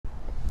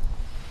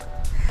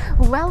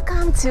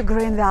Welcome to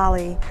Green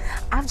Valley.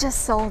 I've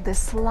just sold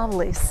this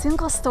lovely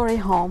single-story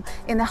home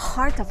in the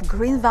heart of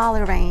Green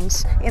Valley Range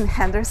in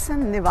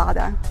Henderson,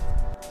 Nevada.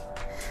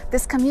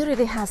 This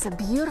community has a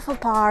beautiful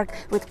park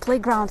with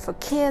playground for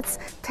kids,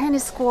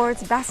 tennis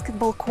courts,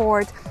 basketball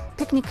court,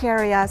 picnic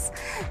areas,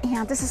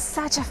 and this is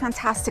such a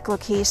fantastic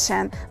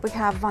location. We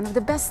have one of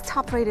the best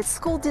top-rated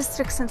school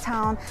districts in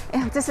town,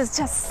 and this is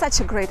just such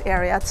a great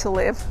area to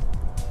live.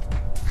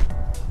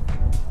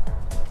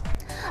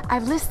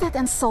 I've listed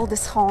and sold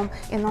this home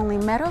in only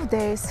a matter of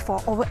days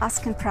for over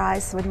asking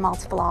price with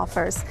multiple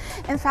offers.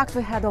 In fact,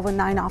 we had over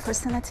 9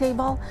 offers on the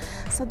table.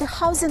 So the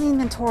housing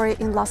inventory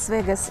in Las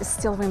Vegas is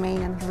still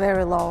remaining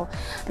very low.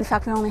 In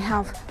fact, we only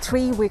have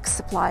 3 weeks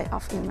supply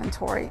of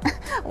inventory,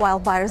 while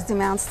buyers'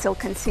 demands still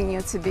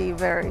continue to be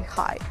very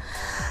high.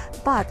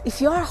 But if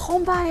you're a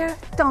home buyer,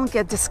 don't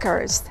get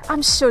discouraged.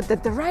 I'm sure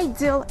that the right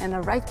deal and the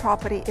right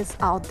property is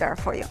out there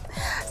for you.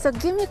 So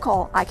give me a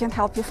call, I can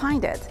help you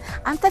find it.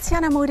 I'm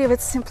Tatiana Moody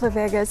with Simply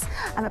Vegas.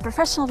 I'm a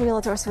professional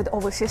realtor with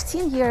over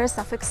 15 years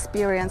of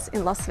experience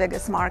in Las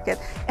Vegas market,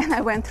 and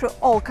I went through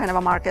all kinds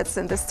of markets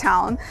in this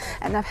town,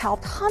 and I've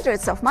helped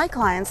hundreds of my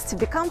clients to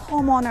become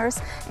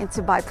homeowners and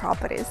to buy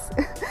properties.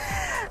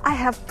 I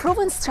have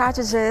proven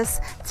strategies,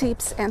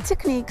 tips, and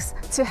techniques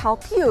to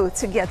help you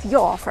to get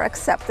your offer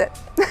accepted.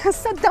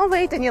 So don't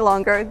wait any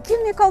longer.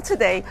 Give me a call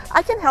today.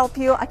 I can help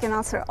you. I can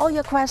answer all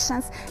your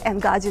questions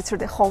and guide you through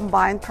the home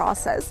buying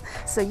process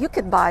so you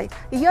could buy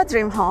your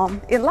dream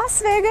home in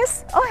Las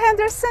Vegas or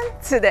Henderson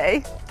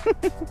today.